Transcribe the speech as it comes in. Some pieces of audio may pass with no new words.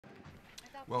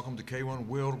Welcome to K-1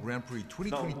 World Grand Prix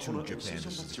 2022 Japan. This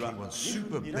is the K-1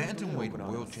 Super Bantamweight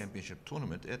World Championship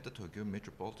Tournament at the Tokyo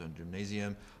Metropolitan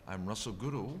Gymnasium. I'm Russell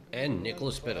Goodall. And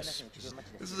Nicholas Pettas.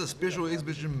 This is a special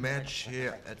exhibition match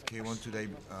here at K-1 today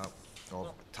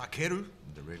of Takeru,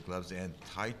 the red gloves, and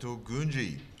Taito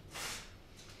Gunji.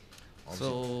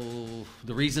 So,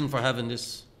 the reason for having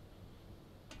this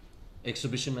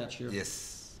exhibition match here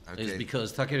is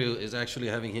because Takeru is actually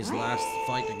having his last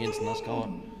fight against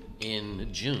Nasukawa in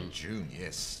June.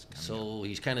 Yes. So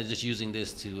he's kind of just using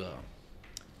this to,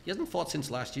 he hasn't fought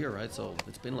since last year, right? So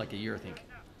it's been like a year, I think.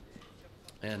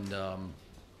 And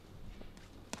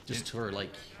just for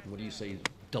like, what do you say,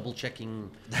 double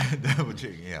checking? Double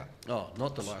checking, yeah. Oh,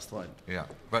 not the last fight. Yeah,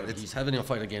 but he's having a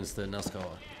fight against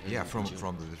Nasukawa. Yeah, from the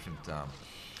different, from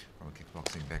a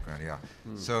kickboxing background, yeah.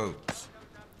 So.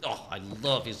 Oh, I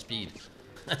love his speed.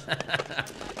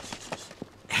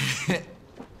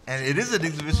 And it is an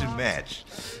exhibition match,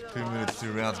 2 minutes,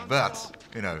 2 rounds, but,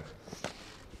 you know,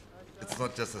 it's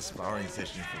not just a sparring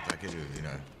session for Takeru, you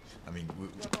know. I mean,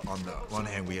 on the one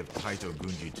hand, we have Taito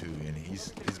Gunji too, and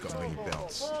he's got many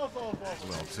belts as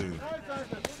well too.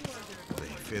 The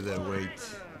featherweight,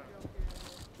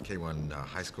 K1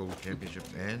 high school championship,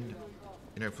 and,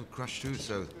 you know, for Crush too,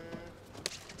 so.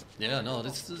 Yeah, no,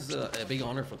 this is a big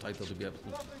honor for Taito to be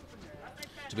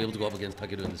able to go up against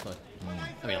Takeru in this fight.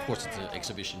 I mean, of course, it's an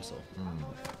exhibition, so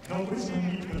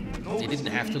they didn't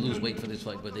have to lose weight for this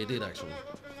fight, but they did actually.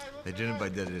 They didn't,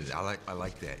 but they did. I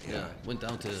like that. Yeah. Went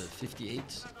down to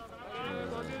 58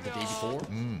 the day before,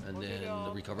 and then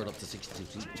recovered up to 62.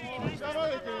 So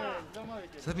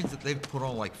that means that they've put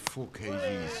on like 4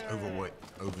 kgs overweight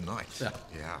overnight.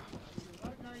 Yeah.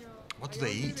 What do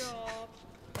they eat?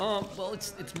 Well,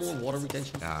 it's more water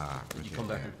retention. You come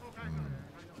back.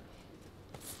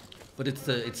 But it's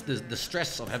the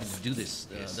stress of having to do this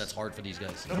that's hard for these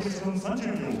guys.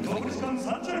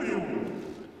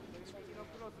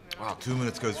 Wow, 2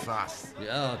 minutes goes fast.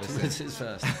 Yeah, 2 minutes is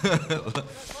fast.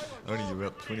 Only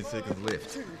about 20 seconds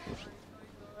left.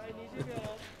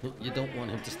 You don't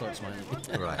want him to start smiling.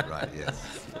 Right,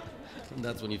 yes. And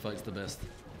that's when he fights the best.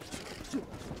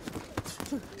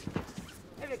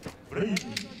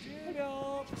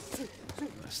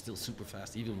 Still super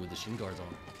fast, even with the shin guards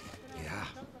on. Yeah.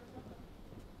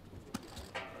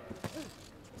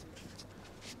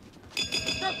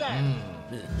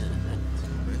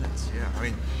 Minutes, yeah. I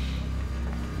mean,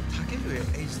 Takeru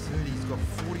at age 30, he's got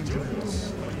 40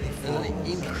 wins. An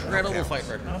incredible fight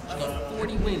record. He's got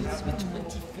 40 wins with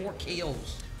 24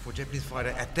 KOs. For a Japanese fighter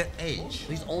at that age.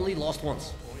 He's only lost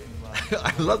once.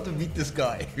 I'd love to meet this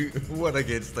guy who won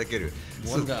against Takeru.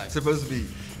 One guy. Supposed to be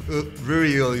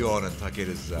very early on in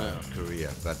Takeru's career,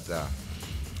 but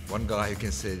one guy who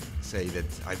can say that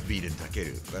I've beaten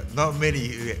Takeru, but not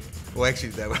many. Well,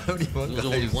 actually, there was only one guy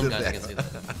who said that. Can say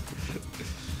that.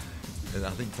 And I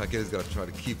think Takeru's got to try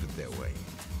to keep it that way.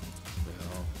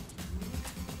 Yeah.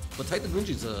 But Taito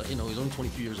Gunji's, he's only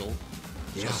 23 years old.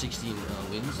 He's got 16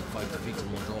 wins, 5 defeats,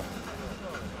 and 1 draw.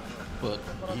 But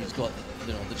he's got,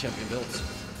 the champion belts.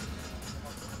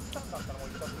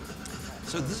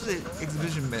 So this is an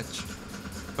exhibition match,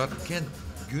 but can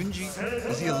Gunji,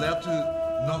 is he allowed to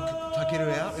knock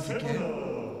Takeru out if he can?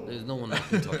 There's no one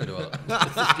knocking Takeru out.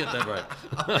 Let's get that right.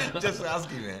 Just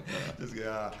asking, man.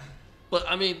 But,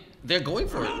 I mean, they're going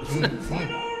for it.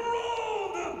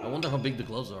 I wonder how big the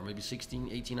gloves are. Maybe 16,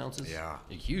 18 ounces? Yeah.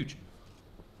 They're huge.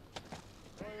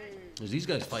 Because these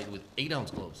guys fight with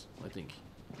 8-ounce gloves, I think.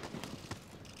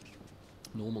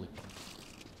 Normally.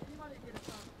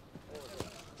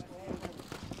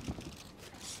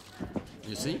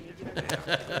 You see?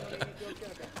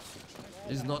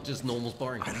 It's not just normal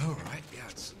sparring. I know, right? Yeah,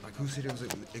 it's like, who said it was an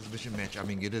exhibition match? I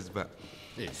mean, it is, but...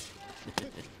 Yes.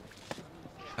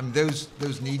 I mean,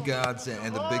 those knee guards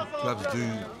and the big gloves do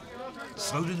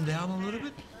slow them down a little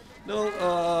bit? No,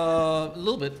 a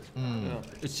little bit. Yeah.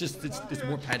 It's just, it's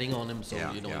more padding on him, so,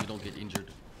 you don't get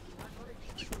injured.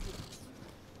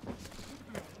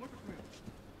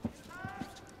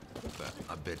 But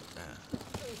I bet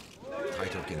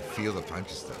Taito can feel the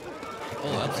punches though.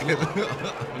 Oh, absolutely.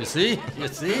 You see?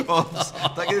 Oh,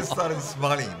 Takeru started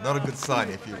smiling. Not a good sign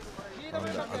if you're on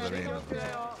the other end of it.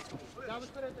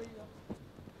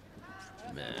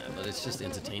 Man, but it's just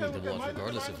entertaining to watch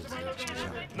regardless if it's an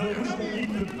exhibition.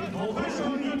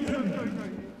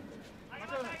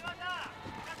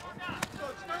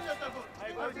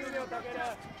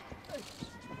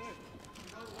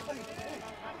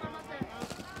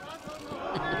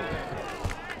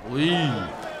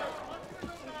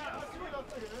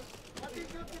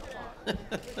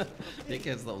 They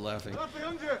can't stop laughing.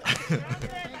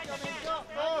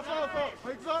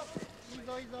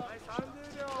 Wait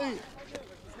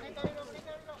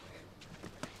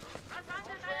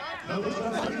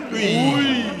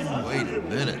a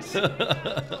minute.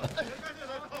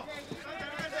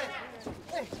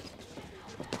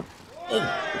 Oh,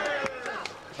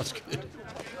 that's good.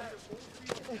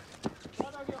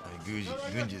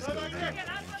 Gunji's going in.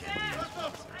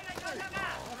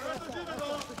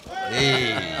 Hey,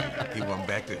 he went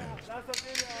back to him.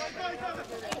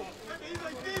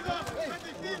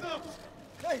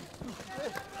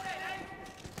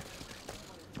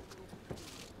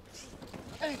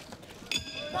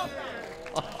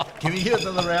 Can we get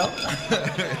another round?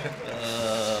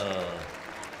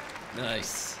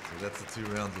 Nice. So that's the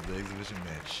 2 rounds of the exhibition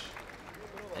match.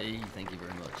 Hey, thank you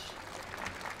very much.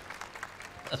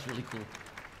 That's really cool.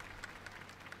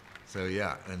 So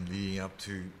yeah, and leading up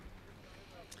to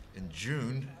in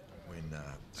June when.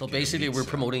 So Takeru basically, meets, we're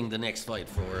promoting the next fight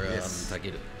for yes.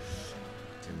 Takeru,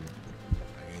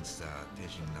 against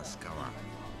Teijin Nasukawa.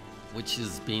 which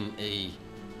has been a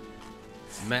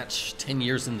match 10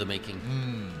 years in the making.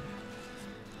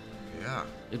 Yeah.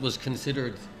 It was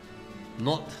considered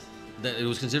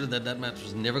that match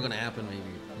was never going to happen, maybe.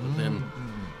 But then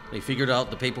they figured out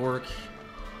the paperwork,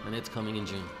 and it's coming in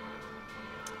June.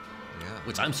 Yeah.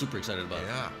 Which I'm super excited about.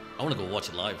 Yeah. I want to go watch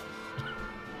it live.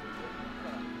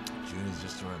 June is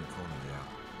just around the corner, yeah.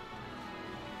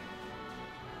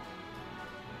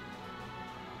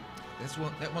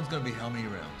 That one's going to be how many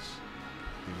rounds?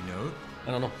 Do you know?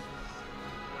 I don't know.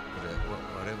 But,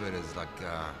 whatever it is, like...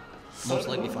 Most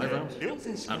likely 5 rounds? 両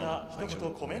選手から一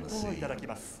言コメントをいただき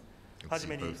ます。はじ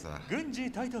めに、郡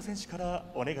司タイト選手から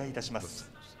お願いいたします。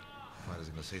そ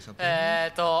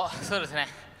うですね。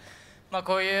まあ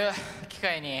こういう機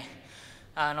会に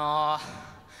今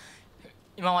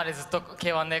までずっと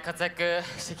K-1 で活躍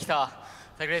してきた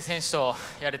Takeru選手と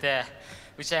やれて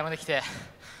打ち合いもできて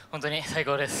本当に最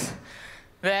高です。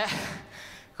で、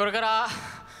これから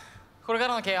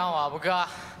の K-1 は僕が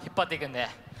引っ張っていくんで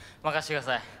任せてく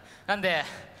ださい。なんで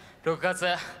6月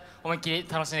思いっきり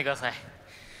楽しんでください。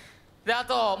で、あ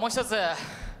ともう一つ、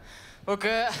僕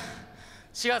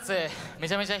4月め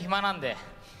ちゃめちゃ暇なんで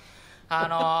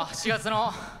4月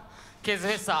のケーズ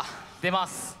フェスタ出ま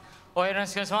す。応援よろし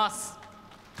くお願いします。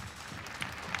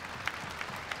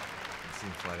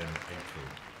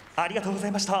ありがとうござ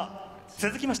いました。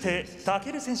続きまして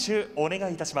Takeru選手お願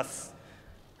いいたします。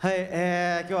はい、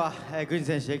今日は郡司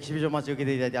選手エキシビジョンマッチを受け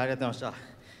ていただいてありがとうございま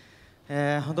し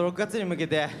た。本当6月に向け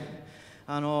て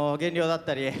減量だっ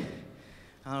たり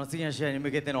次の試合に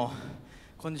向けての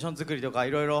コンディション作りとか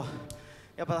いろいろ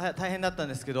やっぱ大変だったん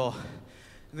ですけど、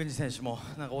郡司選手も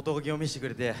なんか男気を見せてく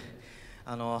れて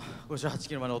58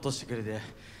キロまで落としてくれて、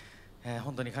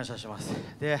本当に感謝してます。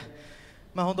で、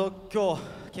まあ本当今日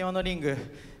K-1 のリング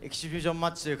エキシビジョンマ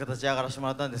ッチという形で上がらせても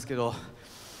らったんですけど、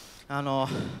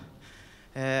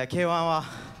K-1 は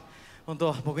本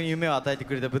当僕に夢を与えて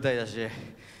くれた舞台だし、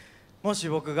もし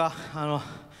僕が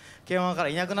K-1 から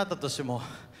いなくなったとしても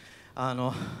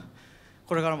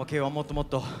これからも K-1 もっともっ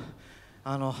と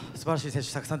素晴らしい選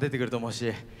手たくさん出てくると思う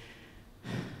し、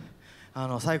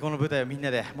最高の舞台をみん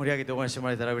なで盛り上げて応援しても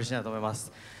らえたら嬉しいなと思いま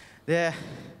す。で、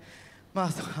まあ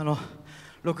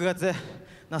6月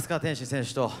那須川天心選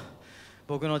手と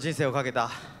僕の人生をかけ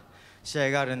た試合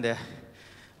があるんで、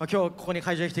今日ここに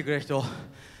会場に来てくれる人、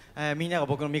みんなが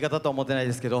僕の味方とは思ってない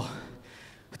ですけど、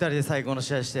2人で最高の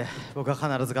試合して僕は必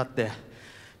ず勝って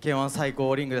K-1 最高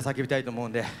をリングで叫びたいと思う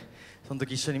んで、その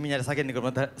時一緒にみんなで叫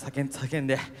ん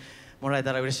でもらえ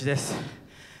たら嬉しいです。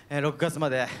6月ま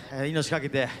で命かけ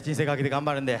て人生かけて頑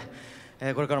張るんで、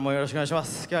これからもよろしくお願いしま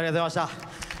す。今日はありがとうございまし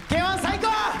た。 K-1 最高。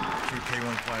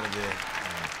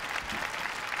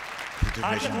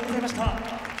ありがとうございました。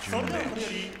それではこれよ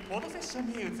りフォトセッション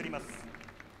に移ります。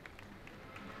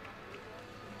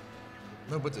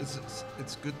 No, but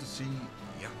it's good to see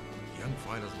young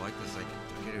fighters like this, like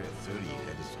Takeru at 30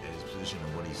 at his position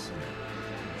and what he's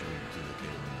contributing to the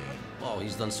K-1 game. Oh,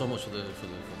 he's done so much for the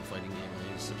fighting game.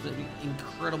 He's an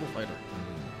incredible fighter.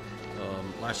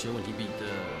 Last year when he beat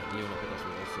Pettas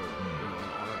was also an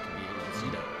honor to be able to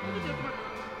see that.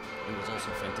 It was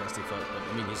also a fantastic fight. But,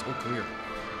 I mean, his whole career.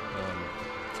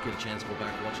 To get a chance to go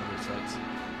back watching his fights.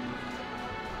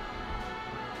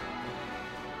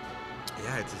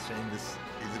 Yeah, it's a shame this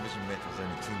exhibition match was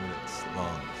only 2 minutes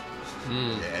long.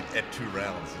 Yeah, at 2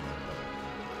 rounds, you know.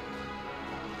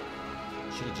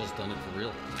 Should have just done it for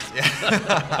real. Yeah.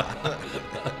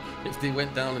 If they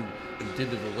went down and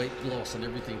did the weight loss and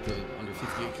everything to under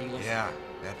 58 kilos. Yeah,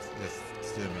 that's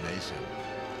determination.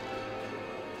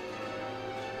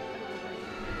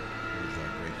 It was a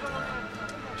great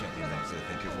champion. So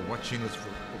thank you for watching. Let's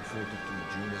look forward to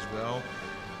June as well.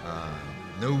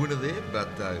 No winner there, but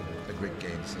a great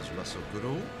game says Russell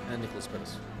Goodall. And Nicholas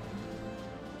Pettas.